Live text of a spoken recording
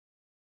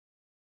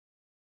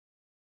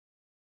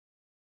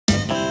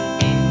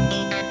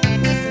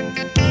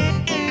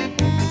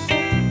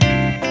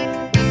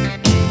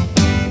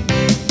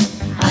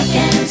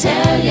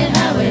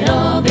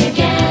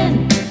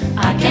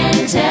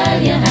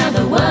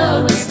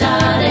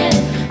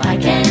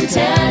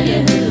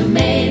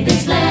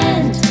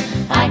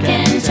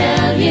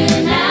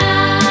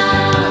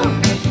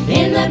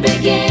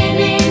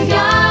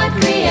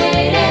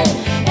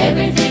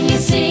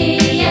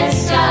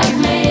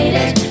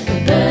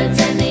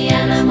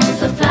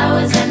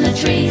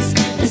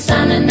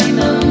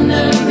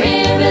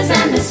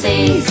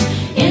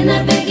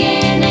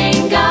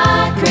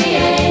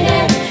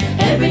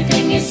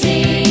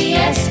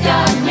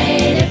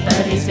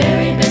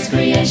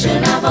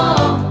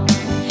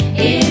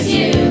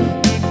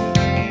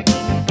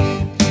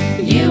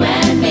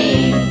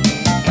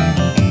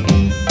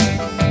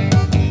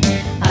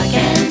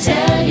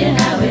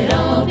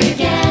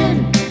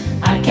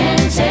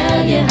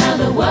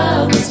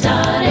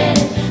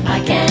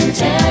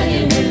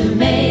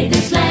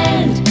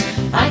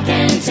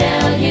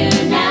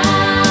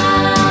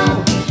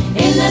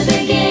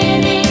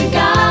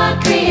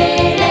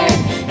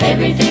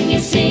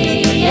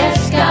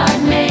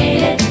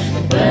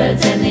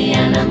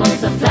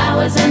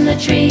flowers and the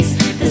trees,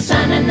 the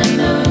sun and the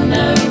moon,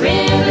 the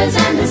rivers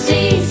and the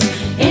seas.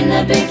 In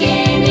the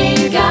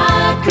beginning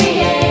God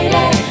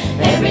created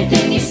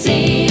everything you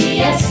see.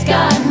 Yes,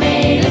 God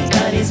made it,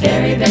 but His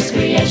very best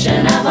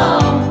creation of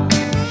all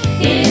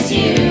is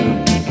you.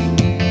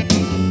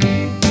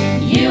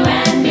 You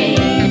and me.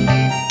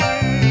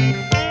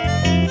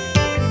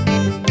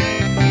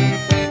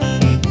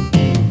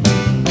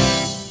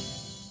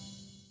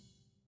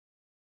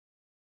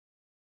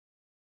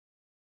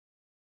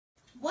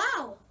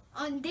 Wow!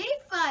 On day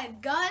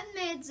 5, God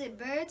made the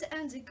birds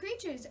and the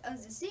creatures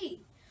of the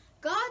sea.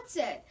 God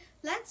said,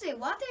 "Let the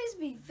waters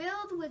be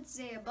filled with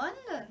the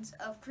abundance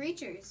of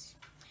creatures,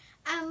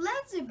 and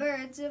let the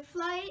birds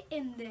fly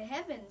in the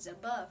heavens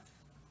above."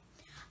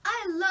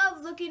 I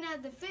love looking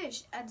at the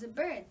fish and the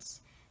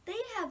birds.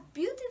 They have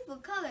beautiful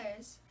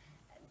colors,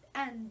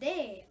 and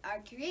they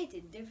are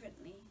created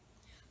differently.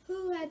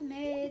 Who had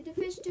made the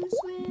fish to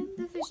swim,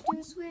 the fish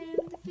to swim,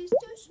 the fish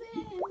to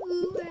swim?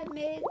 Who had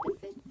made the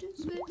fish to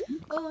swim?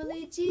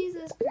 Only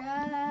Jesus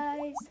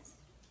Christ.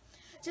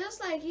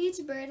 Just like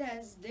each bird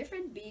has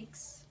different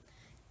beaks,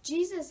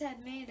 Jesus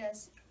had made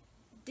us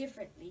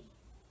differently.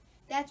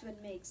 That's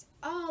what makes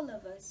all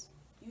of us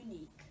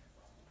unique.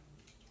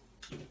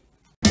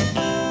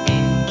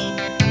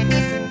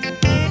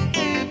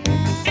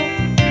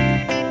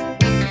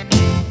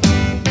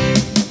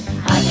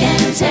 I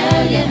can't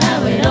tell you how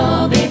it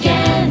all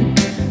began.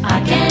 I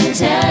can't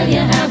tell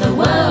you how the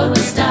world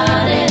was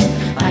started.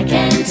 I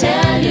can't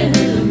tell you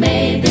who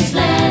made this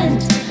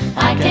land.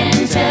 I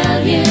can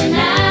tell you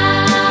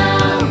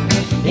now.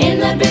 In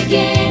the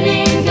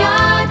beginning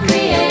God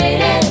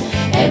created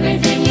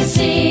everything you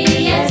see.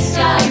 Yes,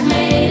 God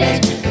made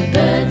it. The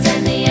birds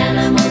and the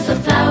animals, the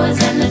flowers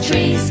and the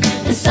trees,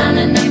 the sun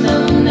and the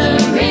moon, the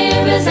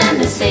rivers and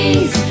the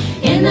seas.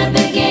 In the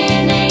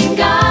beginning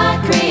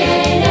God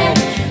created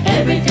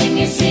everything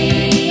you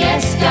see.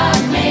 Yes, God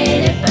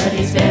made it, but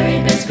His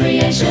very best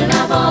creation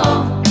of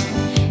all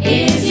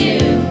is you.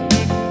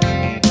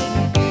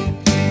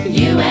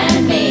 You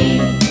and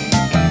me.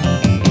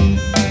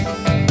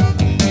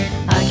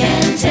 I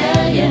can't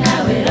tell you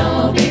how it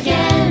all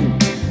began.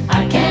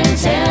 I can't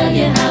tell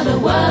you how the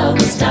world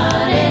was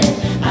started.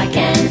 I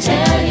can't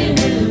tell you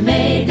who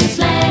made this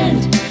land.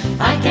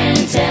 I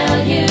can't tell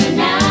you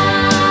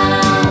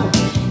now.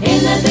 In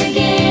the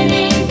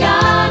beginning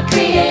God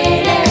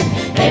created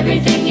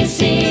everything you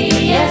see.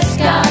 Yes,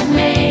 God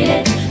made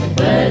it. The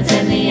birds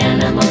and the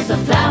animals, the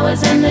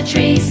flowers and the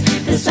trees,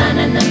 the sun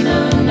and the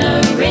moon, the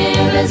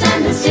rivers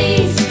and the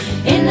seas.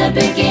 In the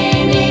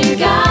beginning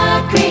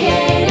God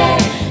created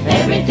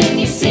everything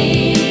you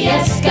see.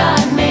 Yes,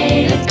 God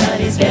made it, but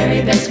His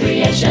very best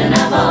creation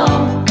of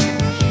all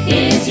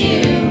is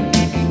you.